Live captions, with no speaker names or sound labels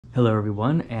Hello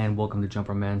everyone, and welcome to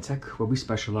JumperManTech, where we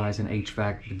specialize in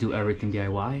HVAC to do everything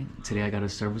DIY. Today I got a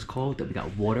service call that we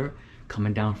got water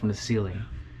coming down from the ceiling.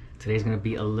 Today's gonna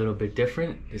be a little bit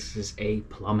different. This is a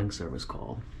plumbing service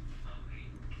call.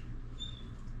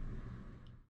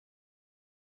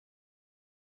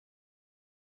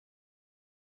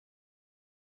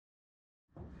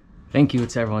 Thank you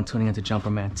to everyone tuning into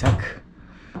JumperManTech.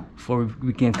 Before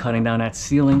we begin cutting down that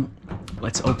ceiling,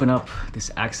 let's open up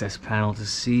this access panel to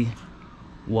see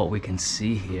what we can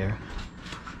see here.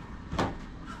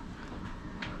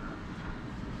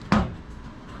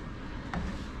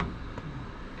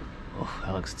 Oh,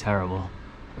 that looks terrible.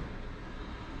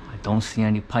 I don't see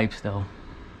any pipes though.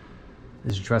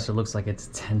 This dresser looks like it's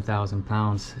 10,000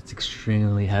 pounds. It's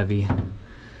extremely heavy.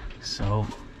 So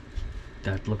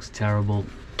that looks terrible.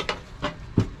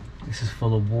 This is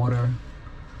full of water.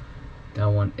 That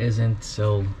one isn't,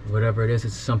 so whatever it is,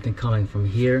 it's something coming from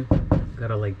here.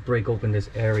 Gotta like break open this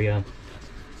area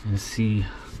and see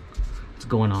what's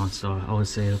going on. So I would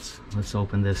say let's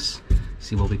open this,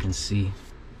 see what we can see.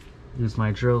 Use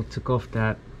my drill, took off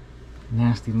that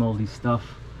nasty moldy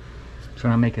stuff.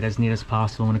 Trying to make it as neat as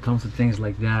possible. When it comes to things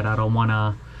like that, I don't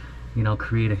wanna,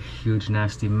 create a huge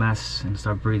nasty mess and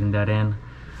start breathing that in.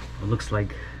 It looks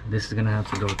like this is gonna have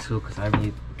to go too, because I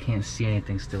really can't see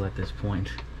anything still at this point.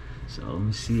 So let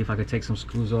me see if I could take some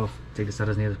screws off, take this out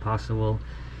as neat as possible,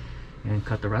 and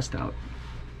cut the rest out.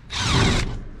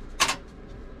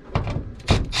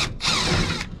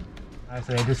 Alright,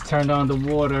 so I just turned on the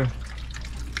water.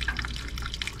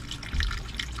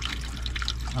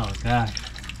 Oh god.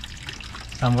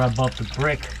 Somewhere above the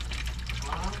brick.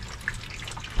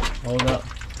 Hold up.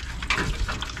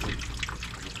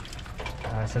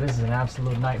 Alright, so this is an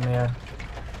absolute nightmare.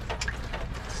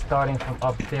 Starting from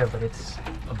up there, but it's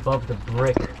above the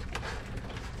brick.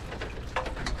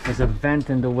 There's a vent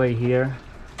in the way here,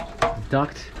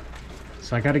 duct.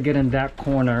 So I gotta get in that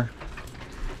corner.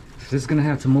 This is gonna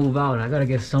have to move out. I gotta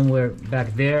get somewhere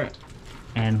back there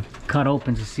and cut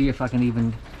open to see if I can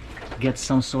even get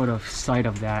some sort of sight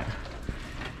of that.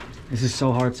 This is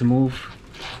so hard to move.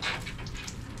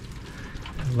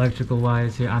 Electrical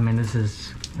wires here. I mean, this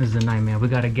is a nightmare. We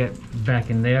gotta get back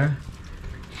in there,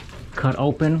 cut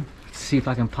open, see if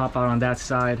I can pop out on that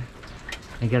side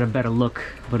and get a better look,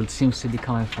 but it seems to be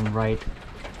coming from right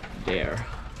there.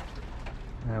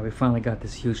 We finally got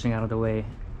this huge thing out of the way.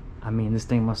 I mean, this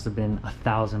thing must have been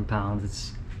 1,000 pounds.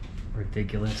 It's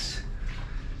ridiculous.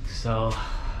 So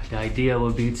the idea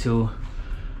would be to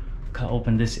cut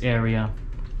open this area,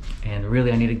 and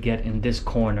really I need to get in this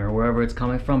corner. Wherever it's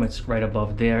coming from, it's right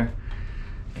above there,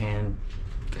 and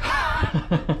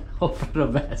hope for the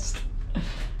best.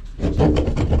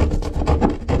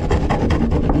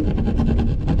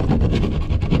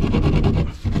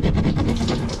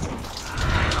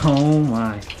 Oh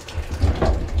my.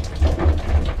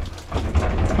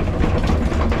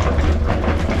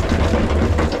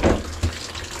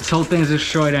 This whole thing is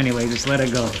destroyed anyway, just let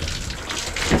it go.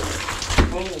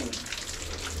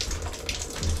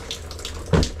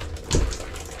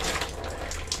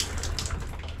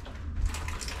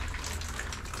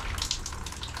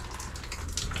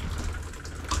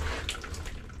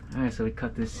 Alright, so we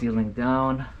cut this ceiling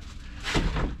down.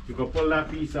 You can pull that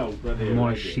piece out, brother. More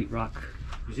right sheetrock.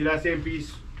 You see that same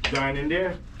piece down in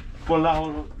there? Pull that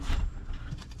one.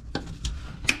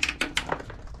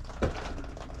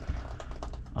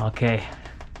 Okay,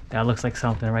 that looks like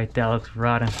something right there. Looks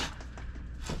rotten.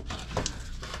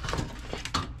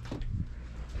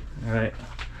 Alright,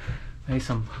 made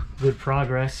some good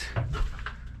progress.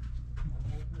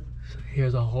 So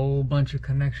here's a whole bunch of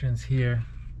connections here,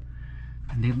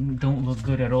 and they don't look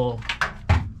good at all.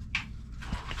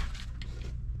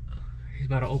 He's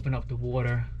about to open up the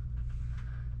water.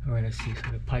 Alright, let's see.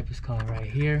 So the pipe is coming right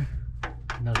here.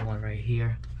 Another one right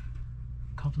here.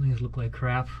 A couple things look like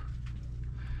crap.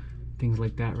 Things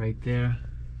like that right there.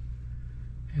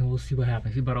 And we'll see what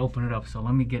happens. He's about to open it up. So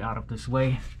let me get out of this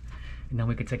way, and then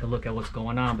we can take a look at what's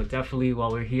going on. But definitely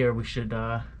while we're here, we should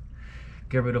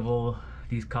get rid of all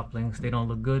these couplings. They don't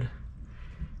look good.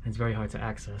 It's very hard to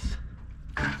access.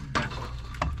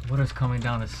 Water's coming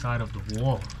down the side of the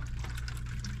wall.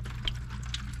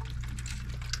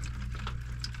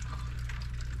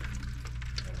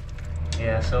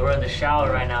 Yeah, so we're in the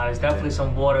shower right now. There's definitely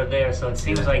some water there, so it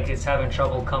seems like it's having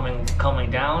trouble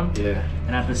coming down. Yeah.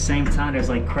 And at the same time, there's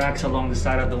like cracks along the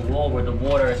side of the wall where the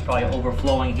water is probably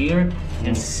overflowing here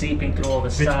and seeping through all the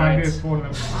sides.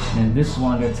 And this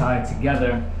one, they're tied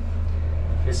together.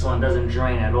 This one doesn't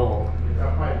drain at all.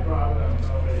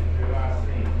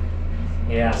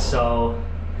 Yeah, so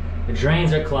the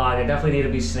drains are clogged. They definitely need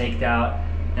to be snaked out.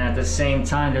 And at the same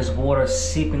time, there's water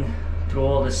seeping through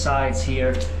all the sides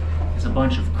here. There's a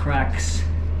bunch of cracks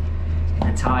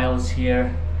in the tiles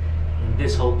here. And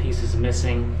this whole piece is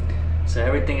missing. So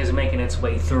everything is making its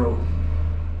way through.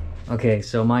 Okay,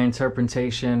 so my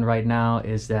interpretation right now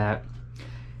is that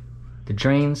the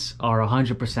drains are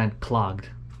 100% clogged.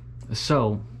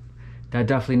 So that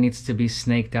definitely needs to be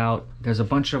snaked out. There's a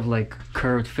bunch of like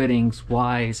curved fittings,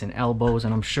 Ys and elbows,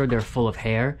 and I'm sure they're full of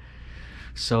hair.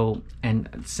 So, and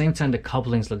at the same time, the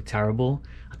couplings look terrible.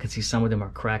 I can see some of them are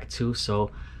cracked too.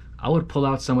 So I would pull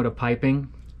out some of the piping,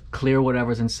 clear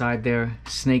whatever's inside there,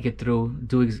 snake it through,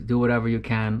 do whatever you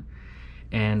can.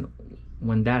 And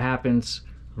when that happens,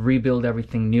 rebuild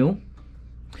everything new.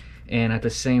 And at the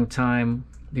same time,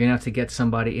 you're gonna have to get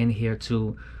somebody in here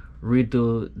to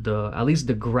redo at least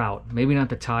the grout, maybe not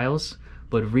the tiles,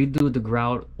 but redo the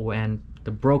grout and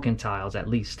the broken tiles at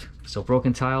least. So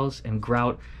broken tiles and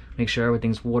grout, make sure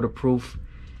everything's waterproof,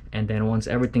 and then once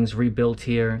everything's rebuilt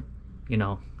here, you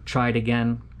know, try it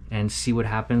again and see what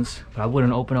happens. But I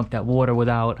wouldn't open up that water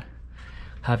without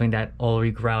having that all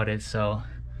regrouted. So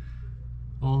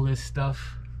all this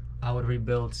stuff I would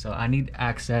rebuild. So I need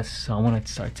access, so I want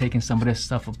to start taking some of this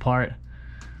stuff apart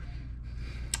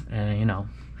and, you know,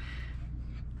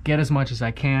 get as much as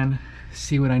I can,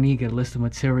 see what I need, get a list of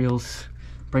materials,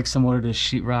 break some more of this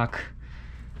sheetrock,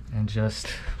 and just,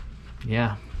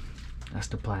 yeah, that's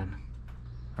the plan.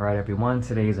 All right, everyone,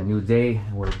 today is a new day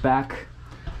and we're back.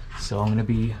 So I'm gonna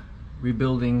be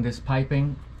rebuilding this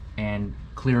piping and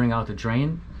clearing out the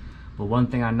drain. But one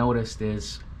thing I noticed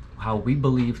is how we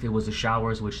believed it was the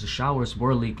showers, which the showers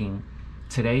were leaking.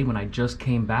 Today, when I just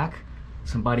came back,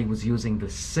 somebody was using the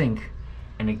sink,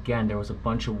 and again, there was a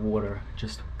bunch of water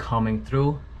just coming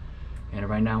through. And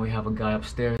right now we have a guy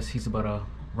upstairs. He's about to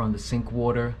run the sink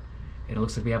water. It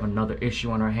looks like we have another issue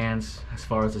on our hands as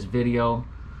far as this video.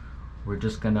 We're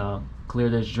just gonna clear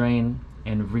this drain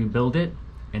and rebuild it,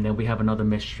 and then we have another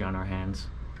mystery on our hands.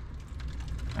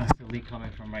 That's the leak coming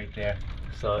from right there.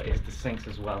 So it's the sinks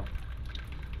as well.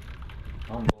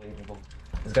 Unbelievable.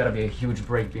 There's gotta be a huge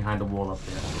break behind the wall up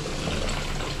there.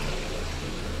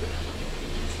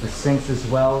 The sinks as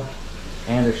well,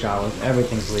 and the showers,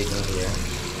 everything's leaking here.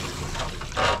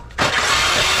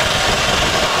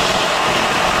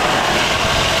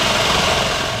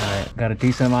 Alright, got a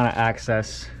decent amount of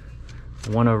access.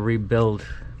 I want to rebuild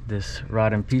this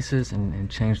rod in pieces and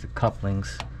change the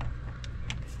couplings.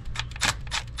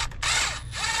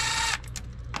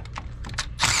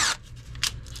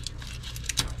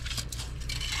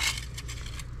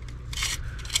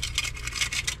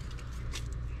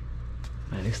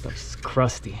 Man, this stuff's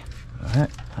crusty.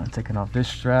 Alright, I'm taking off this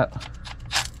strap.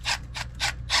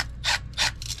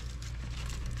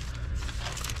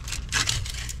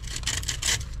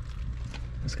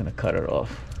 Just gonna cut it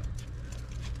off.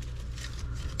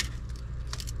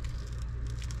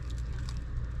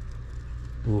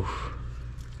 Oof.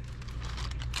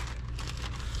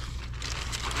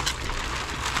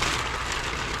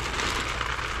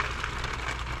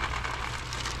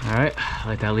 Alright,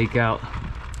 let that leak out.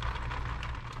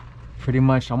 Pretty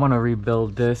much I want to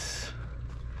rebuild this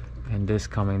and this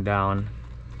coming down,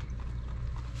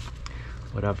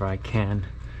 whatever I can.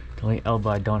 The only elbow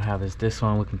I don't have is this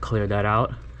one. We can clear that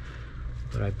out,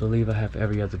 but I believe I have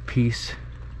every other piece.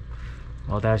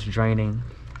 While that's draining,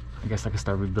 I guess I can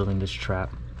start rebuilding this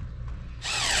trap.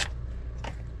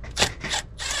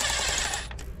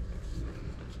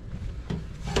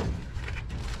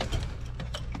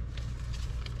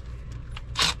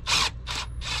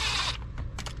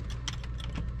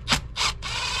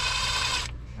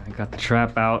 Got the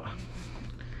trap out.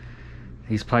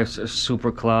 These pipes are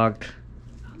super clogged.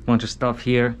 Bunch of stuff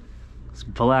here. This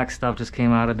black stuff just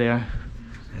came out of there.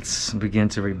 Let's begin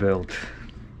to rebuild.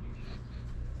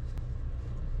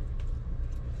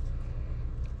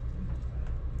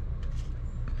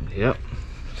 Yep,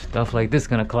 stuff like this is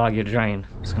gonna clog your drain.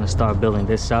 Just gonna start building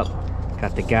this up.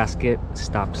 Got the gasket,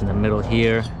 stops in the middle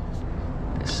here.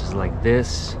 This is like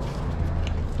this.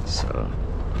 So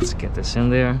let's get this in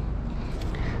there.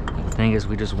 The thing is,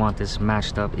 we just want this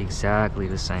matched up exactly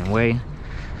the same way.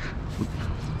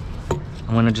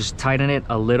 I'm gonna just tighten it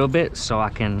a little bit so I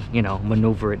can, you know,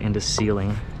 maneuver it in the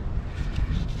ceiling.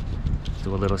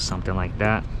 Do a little something like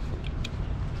that.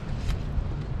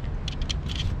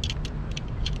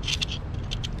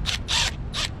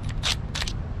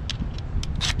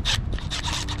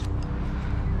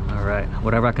 All right,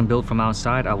 whatever I can build from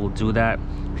outside, I will do that.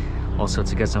 Also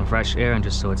to get some fresh air and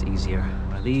just so it's easier.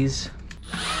 These.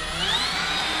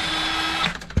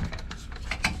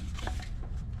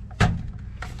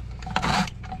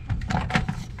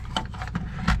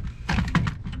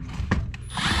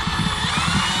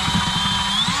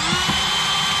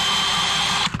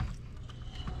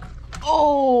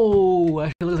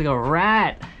 a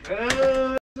rat.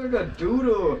 It's like a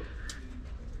doodle.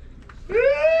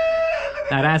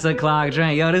 Now that's a clogged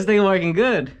drain. Yo, this thing working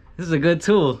good. This is a good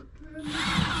tool.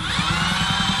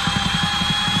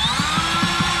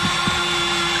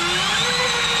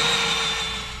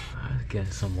 Let's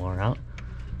get some more out.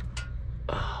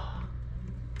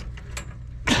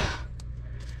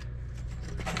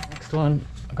 Next one,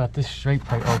 I got this straight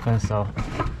pipe open, so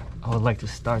I would like to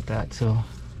start that too.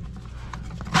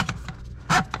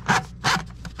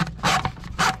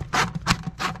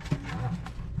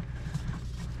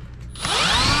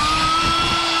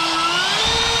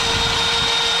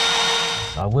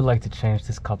 I would like to change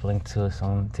this coupling too, so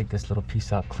I'm gonna take this little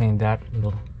piece out, clean that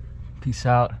little piece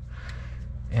out,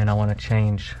 and I want to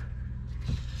change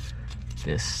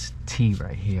this T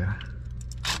right here.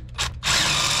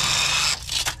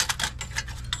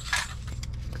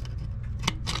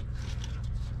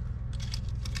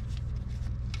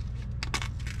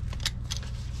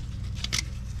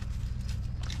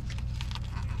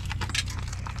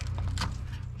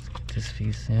 Let's get this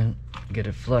piece in, get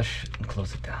it flush, and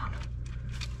close it down.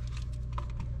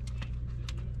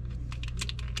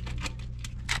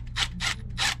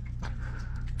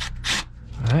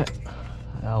 Alright,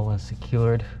 that one's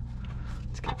secured.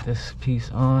 Let's get this piece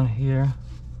on here.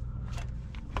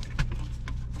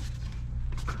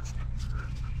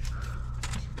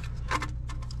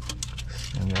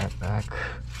 Send that back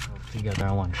together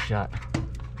in one shot.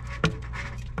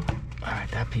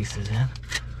 Alright, that piece is in.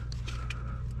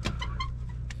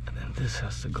 And then this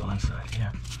has to go inside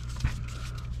here.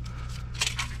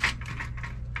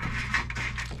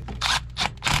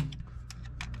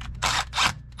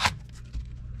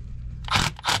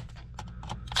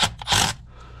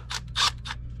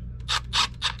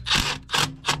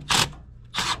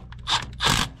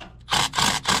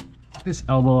 This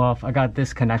elbow off, I got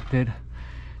this connected.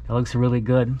 That looks really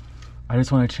good. I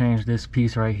just want to change this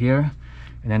piece right here,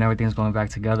 and then everything's going back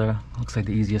together. Looks like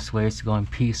the easiest way is to go in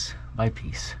piece by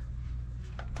piece.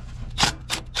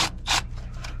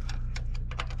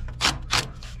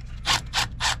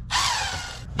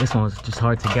 This one was just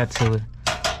hard to get to with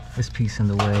this piece in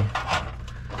the way.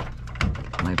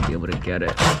 Might be able to get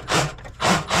it.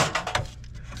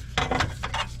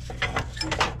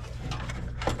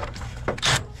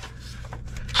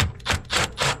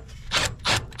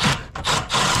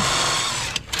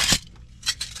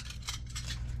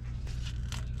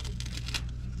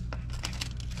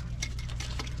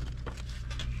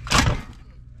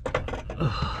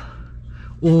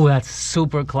 Ooh, that's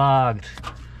super clogged.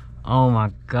 Oh my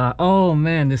god. Oh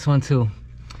man, this one too.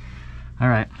 All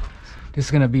right, this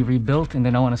is gonna be rebuilt, and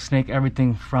then I want to snake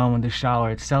everything from the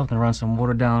shower itself and run some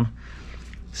water down,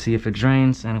 see if it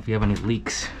drains and if we have any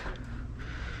leaks.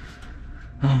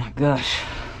 Oh my gosh.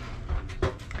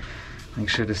 Make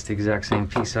sure this is the exact same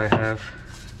piece I have.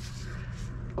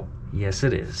 Yes,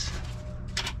 it is.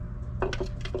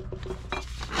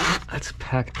 Let's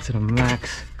pack it to the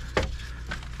max.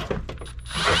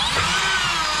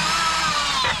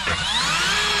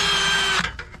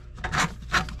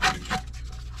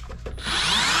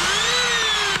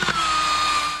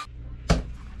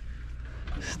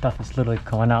 Stuff is literally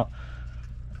coming out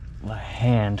my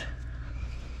hand.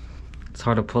 It's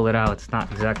hard to pull it out. It's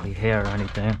not exactly hair or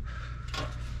anything.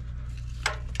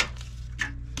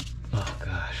 Oh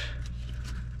gosh.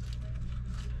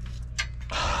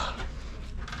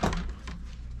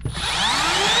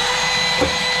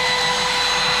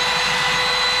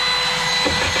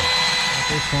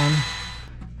 This one,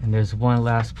 and there's one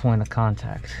last point of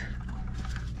contact.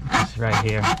 It's right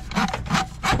here.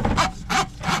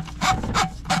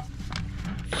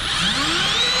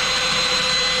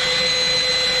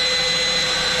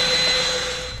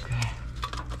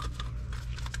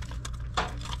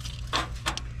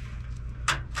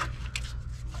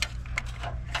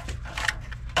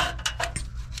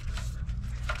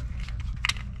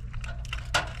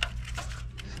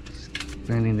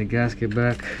 Bending the gasket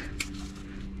back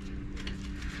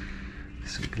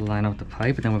so we can line up the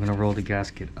pipe, and then we're going to roll the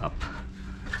gasket up.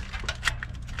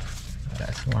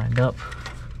 That's lined up.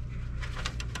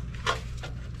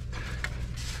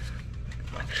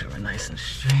 Make sure we're nice and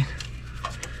straight.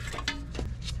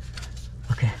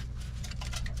 Okay.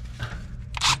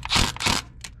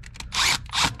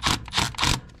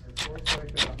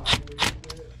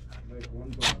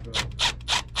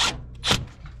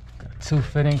 Got 2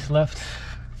 fittings left.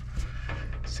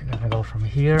 So I'm gonna go from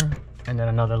here and then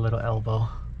another little elbow.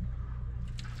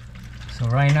 So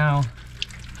right now,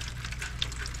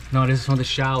 no, this is from the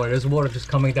shower. There's water just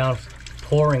coming down,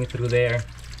 pouring through there.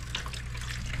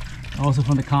 Also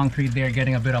from the concrete there,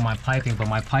 getting a bit on my piping, but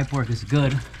my pipe work is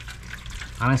good.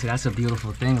 Honestly, that's a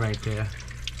beautiful thing right there.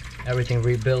 Everything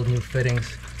rebuilt, new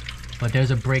fittings. But there's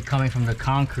a break coming from the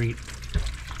concrete.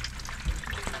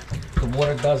 The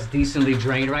water does decently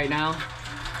drain right now,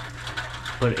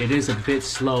 but it is a bit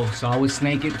slow. So I would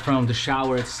snake it from the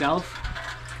shower itself,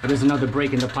 but there's another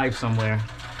break in the pipe somewhere.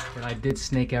 But I did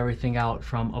snake everything out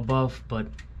from above, but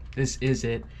this is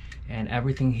it. And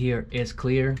everything here is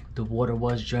clear. The water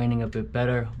was draining a bit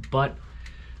better, but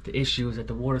the issue is that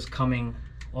the water's coming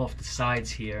off the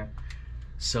sides here.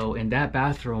 So in that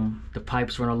bathroom, the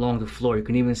pipes run along the floor. You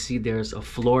can even see there's a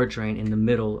floor drain in the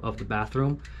middle of the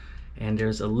bathroom, and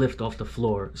there's a lift off the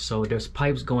floor. So there's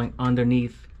pipes going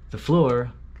underneath the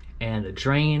floor, and the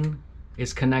drain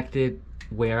is connected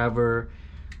wherever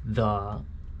the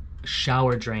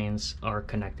shower drains are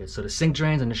connected. So the sink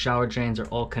drains and the shower drains are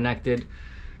all connected.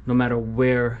 No matter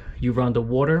where you run the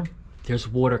water, there's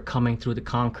water coming through the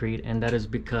concrete, and that is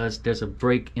because there's a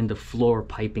break in the floor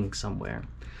piping somewhere.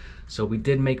 So we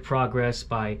did make progress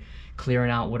by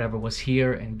clearing out whatever was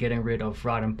here and getting rid of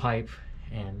rotten pipe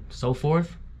and so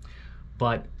forth.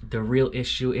 But the real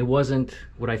issue, it wasn't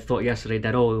what I thought yesterday,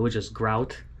 that oh, it was just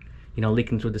grout, you know,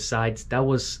 leaking through the sides. That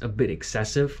was a bit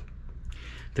excessive.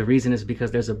 The reason is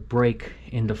because there's a break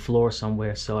in the floor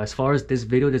somewhere. So as far as this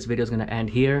video is gonna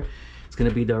end here. It's gonna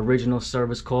be the original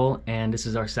service call, and this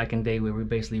is our second day where we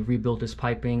basically rebuilt this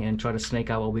piping and try to snake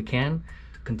out what we can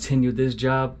to continue this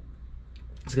job.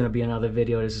 It's gonna be another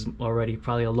video. This is already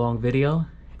probably a long video,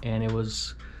 and it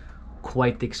was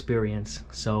quite the experience.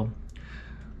 So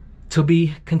to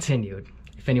be continued.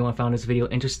 If anyone found this video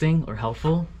interesting or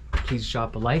helpful, please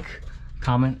drop a like,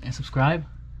 comment, and subscribe.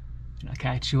 And I'll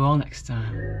catch you all next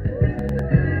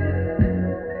time.